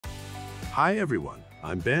Hi everyone,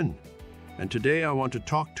 I'm Ben, and today I want to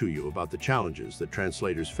talk to you about the challenges that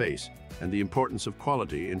translators face and the importance of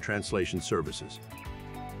quality in translation services.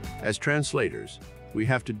 As translators, we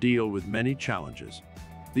have to deal with many challenges.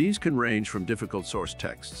 These can range from difficult source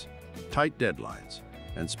texts, tight deadlines,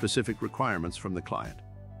 and specific requirements from the client.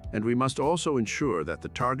 And we must also ensure that the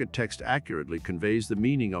target text accurately conveys the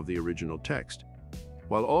meaning of the original text,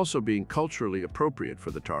 while also being culturally appropriate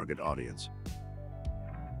for the target audience.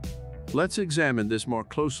 Let's examine this more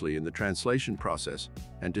closely in the translation process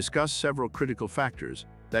and discuss several critical factors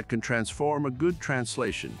that can transform a good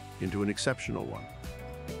translation into an exceptional one.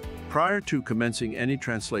 Prior to commencing any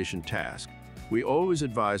translation task, we always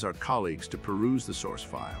advise our colleagues to peruse the source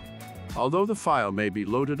file. Although the file may be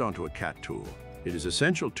loaded onto a CAT tool, it is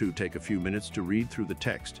essential to take a few minutes to read through the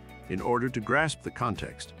text in order to grasp the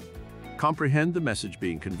context, comprehend the message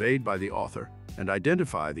being conveyed by the author, and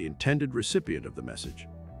identify the intended recipient of the message.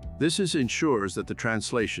 This ensures that the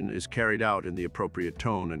translation is carried out in the appropriate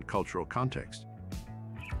tone and cultural context.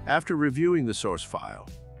 After reviewing the source file,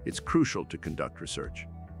 it's crucial to conduct research.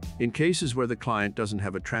 In cases where the client doesn't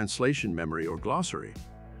have a translation memory or glossary,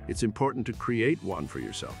 it's important to create one for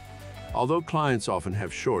yourself. Although clients often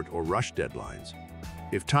have short or rush deadlines,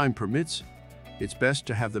 if time permits, it's best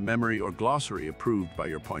to have the memory or glossary approved by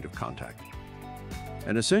your point of contact.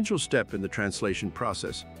 An essential step in the translation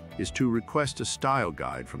process is to request a style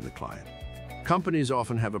guide from the client. Companies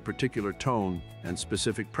often have a particular tone and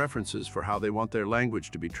specific preferences for how they want their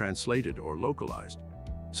language to be translated or localized.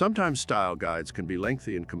 Sometimes style guides can be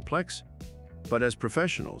lengthy and complex, but as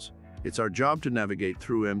professionals, it's our job to navigate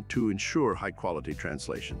through them to ensure high-quality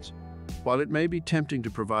translations. While it may be tempting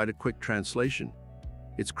to provide a quick translation,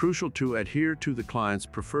 it's crucial to adhere to the client's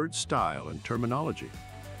preferred style and terminology.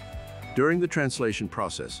 During the translation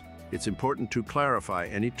process, it's important to clarify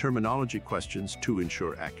any terminology questions to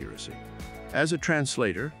ensure accuracy. As a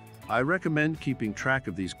translator, I recommend keeping track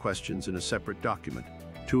of these questions in a separate document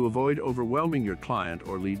to avoid overwhelming your client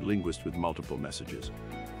or lead linguist with multiple messages.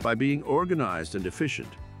 By being organized and efficient,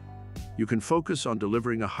 you can focus on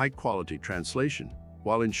delivering a high-quality translation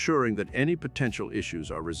while ensuring that any potential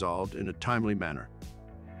issues are resolved in a timely manner.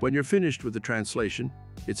 When you're finished with the translation,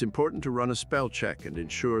 it's important to run a spell check and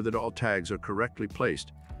ensure that all tags are correctly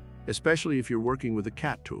placed, especially if you're working with a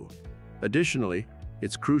CAT tool. Additionally,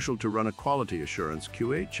 it's crucial to run a quality assurance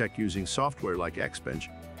QA check using software like Xbench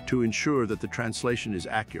to ensure that the translation is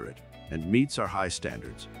accurate and meets our high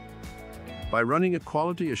standards. By running a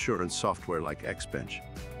quality assurance software like Xbench,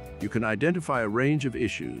 you can identify a range of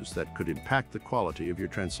issues that could impact the quality of your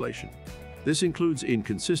translation. This includes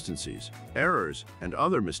inconsistencies, errors, and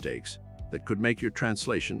other mistakes that could make your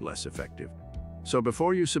translation less effective. So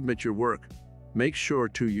before you submit your work, make sure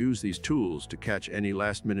to use these tools to catch any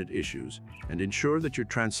last-minute issues and ensure that your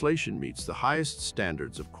translation meets the highest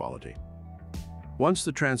standards of quality. Once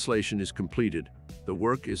the translation is completed, the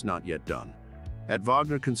work is not yet done. At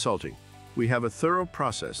Wagner Consulting, we have a thorough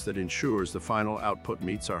process that ensures the final output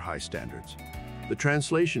meets our high standards. The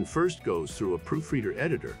translation first goes through a proofreader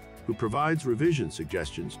editor who provides revision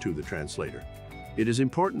suggestions to the translator. It is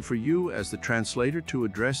important for you as the translator to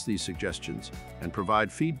address these suggestions and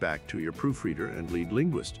provide feedback to your proofreader and lead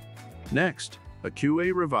linguist. Next, a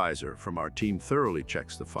QA reviser from our team thoroughly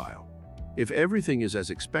checks the file. If everything is as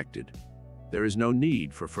expected, there is no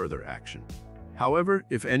need for further action. However,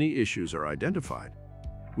 if any issues are identified,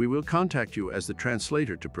 we will contact you as the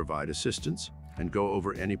translator to provide assistance and go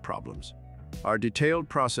over any problems. Our detailed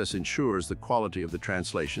process ensures the quality of the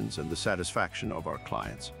translations and the satisfaction of our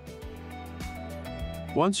clients.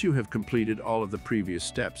 Once you have completed all of the previous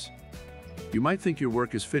steps, you might think your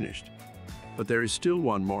work is finished, but there is still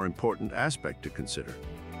one more important aspect to consider.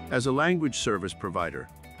 As a language service provider,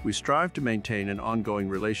 we strive to maintain an ongoing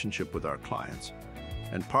relationship with our clients,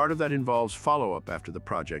 and part of that involves follow-up after the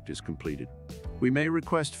project is completed. We may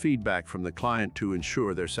request feedback from the client to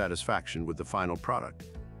ensure their satisfaction with the final product,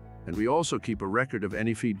 and we also keep a record of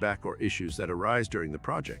any feedback or issues that arise during the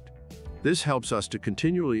project. This helps us to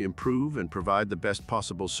continually improve and provide the best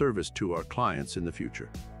possible service to our clients in the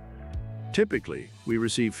future. Typically, we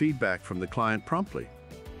receive feedback from the client promptly,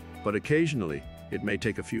 but occasionally it may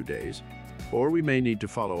take a few days, or we may need to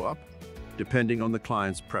follow up, depending on the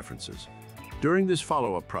client's preferences. During this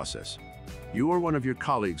follow-up process, you or one of your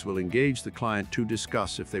colleagues will engage the client to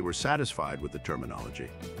discuss if they were satisfied with the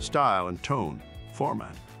terminology, style and tone,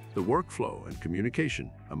 format, the workflow and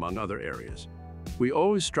communication, among other areas. We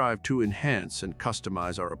always strive to enhance and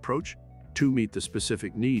customize our approach to meet the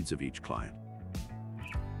specific needs of each client.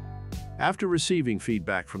 After receiving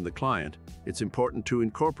feedback from the client, it's important to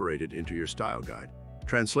incorporate it into your style guide,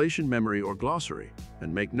 translation memory, or glossary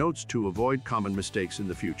and make notes to avoid common mistakes in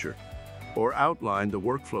the future, or outline the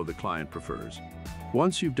workflow the client prefers.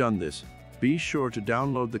 Once you've done this, be sure to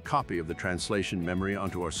download the copy of the translation memory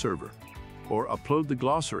onto our server, or upload the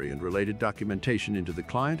glossary and related documentation into the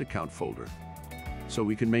client account folder, so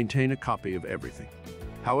we can maintain a copy of everything.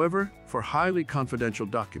 However, for highly confidential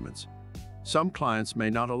documents, some clients may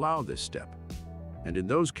not allow this step, and in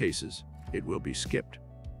those cases, it will be skipped.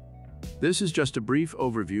 This is just a brief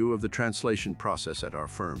overview of the translation process at our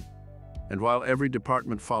firm, and while every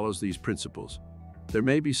department follows these principles, there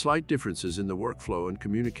may be slight differences in the workflow and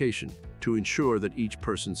communication to ensure that each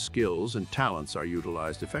person's skills and talents are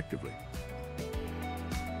utilized effectively.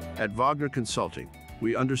 At Wagner Consulting,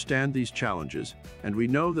 we understand these challenges, and we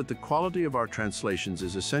know that the quality of our translations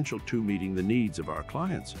is essential to meeting the needs of our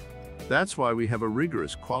clients. That's why we have a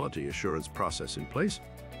rigorous quality assurance process in place,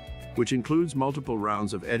 which includes multiple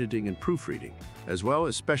rounds of editing and proofreading, as well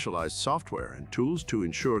as specialized software and tools to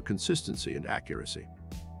ensure consistency and accuracy.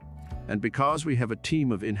 And because we have a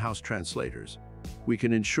team of in-house translators, we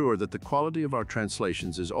can ensure that the quality of our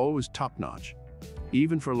translations is always top-notch,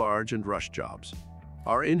 even for large and rush jobs.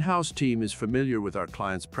 Our in-house team is familiar with our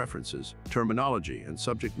clients' preferences, terminology, and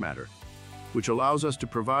subject matter, which allows us to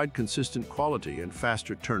provide consistent quality and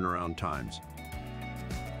faster turnaround times.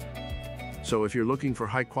 So if you're looking for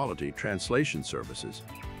high-quality translation services,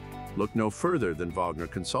 look no further than Wagner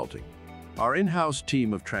Consulting. Our in-house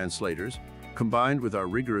team of translators, combined with our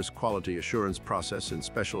rigorous quality assurance process and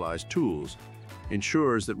specialized tools,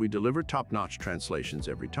 ensures that we deliver top-notch translations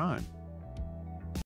every time.